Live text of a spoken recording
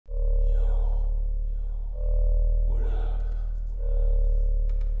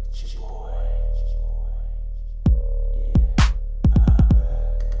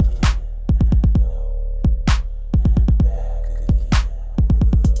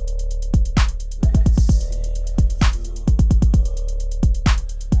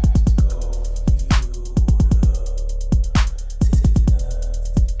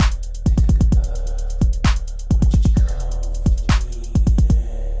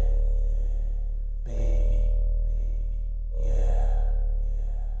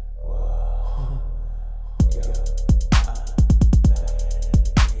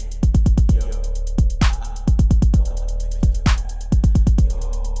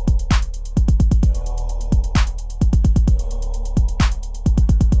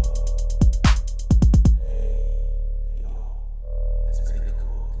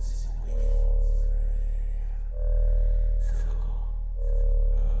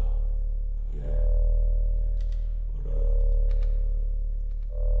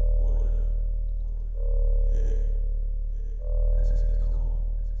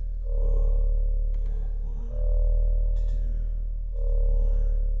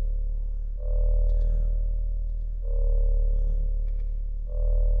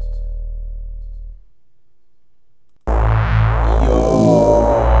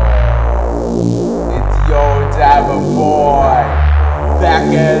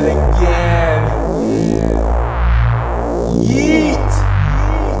back at it again. Yeet!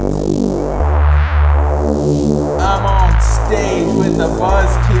 I'm on stage with the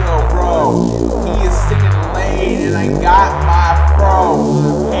BUZZKILLZ, bro. He is singing late and I got my fro.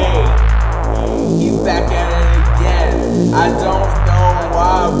 Hey, he's back at it again. I don't know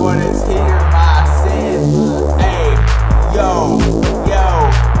why, but it's here, my sin. Hey, yo,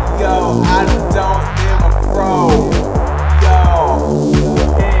 I don't give a fro. Yo,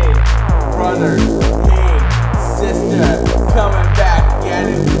 hey, brother, hey, sister, coming back at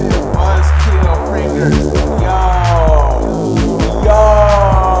it with the BUZZKILLZ fingers.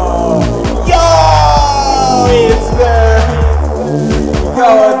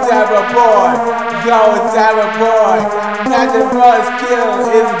 Dabba Boi, that the BUZZKILLZ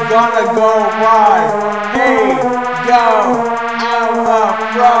is gonna go wide. Hey, yo, I'm a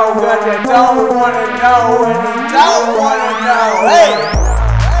pro, but you don't wanna know, and you don't wanna know.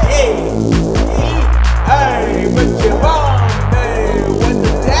 Hey, but you want me, what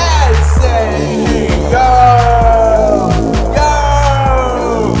the dad say. Hey, yo.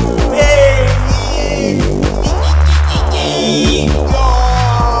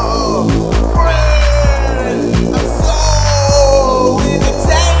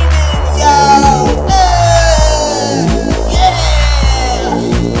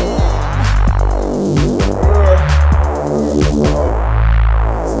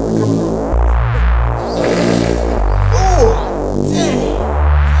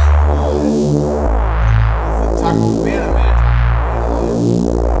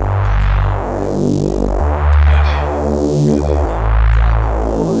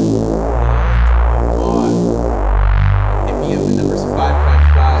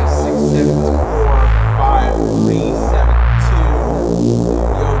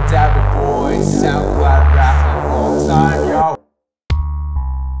 Dabba Boi, Soundcloud rapping all time, yo.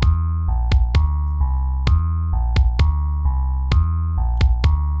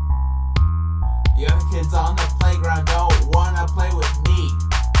 The other kids on the playground don't wanna play with me,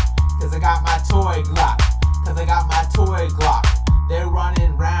 cause I got my toy Glock, They're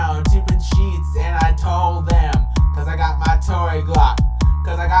running round, tipping sheets, and I told them, cause I got my toy Glock,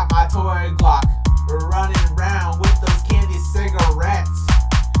 We're running round with those candy cigarettes.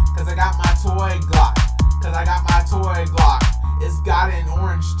 Cause I got my toy Glock, It's got an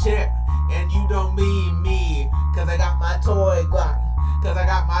orange tip, and you don't mean me. Cause I got my toy Glock,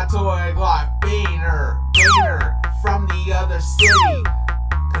 Bainer, from the other city.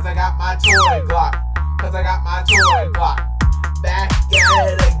 Cause I got my toy Glock, Back at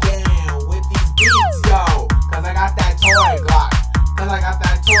it again with these beats, yo. Cause I got that toy Glock,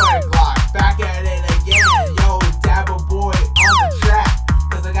 Back at it again, yo. Dabba Boi on the track.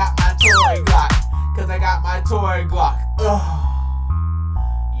 Cause I got my toy Glock, Ugh.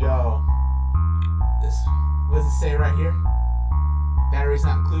 Yo, what does it say right here? Battery's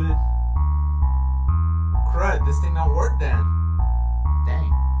not included. Crud, this thing don't work then.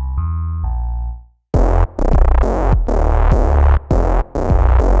 Dang.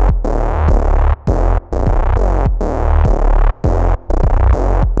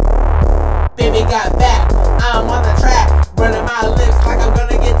 Baby got back, I'm on the track, running my lips like I'm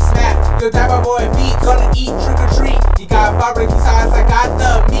gonna get snapped. Yo, Dabba Boi beat, gonna eat, trick or treat. You got barbecue sauce, I got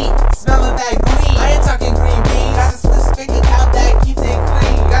the meat. Smelling that green, I ain't talking green beans. Got a specific account that keeps it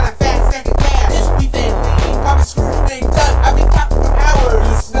clean. Got a fat stack of cash, this beef ain't lean. Papa Scrooge big duck, I've been counting for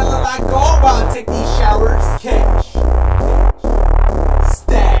hours.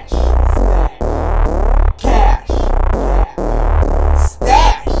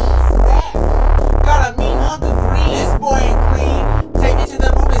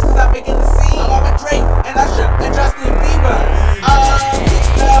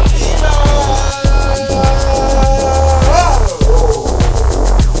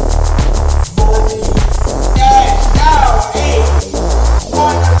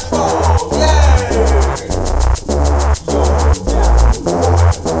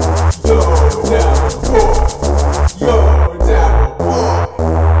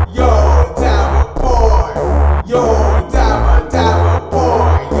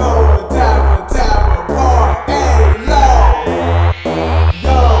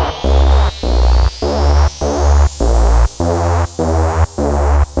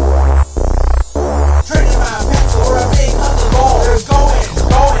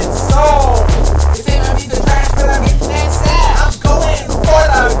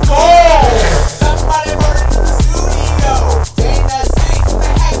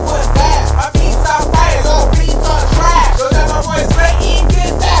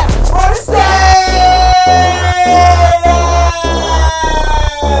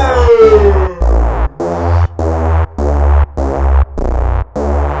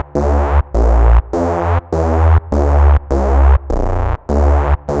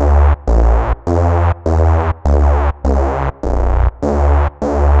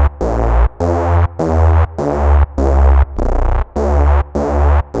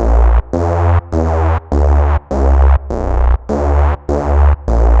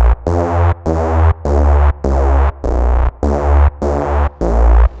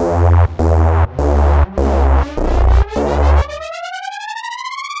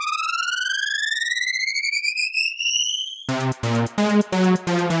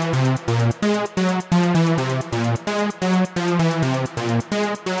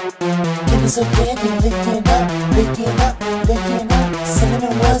 so deadly, licking up, licking up, licking up.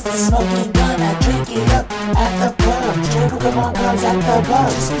 Cinnamon was the smoking gun, I drink it up at the pub. Straight with the wrong cars at the bar.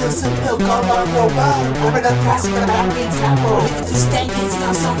 Just spill some milk all on your rug. Over the grass with a happy towel. Leave it too stank, it's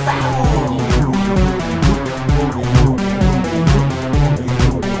not so foul.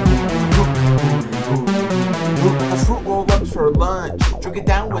 FrÜit Loopz for lunch. Drink it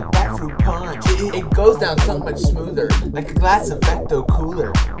down with that fruit punch. It goes down so much smoother, like a glass of Vecto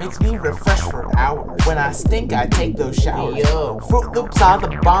cooler. Makes me refresh for hours. When I stink, I take those showers. Yo, FrÜit Loopz are the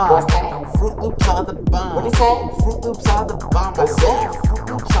bomb. FrÜit Loopz are the bomb. What is that? FrÜit Loopz are the bomb. I said FrÜit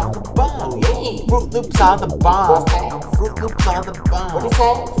Loopz are the bomb. FrÜit Loopz are the bomb. FrÜit Loopz are the bomb. What is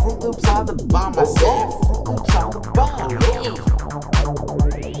that? FrÜit Loopz are the bomb. I said FrÜit Loopz are the bomb.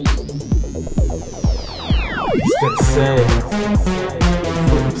 He's gonna say FrÜit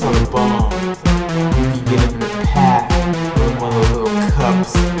Loopz are the bomb. You can get him in a pack or in one of those little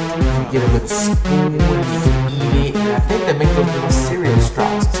cups. You can get him with a spoon. You can eat it. And I think they make those little cereal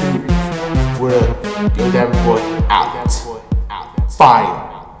straws too. We're yo, Dabba Boi out. Fire.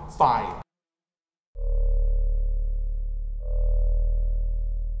 Fire.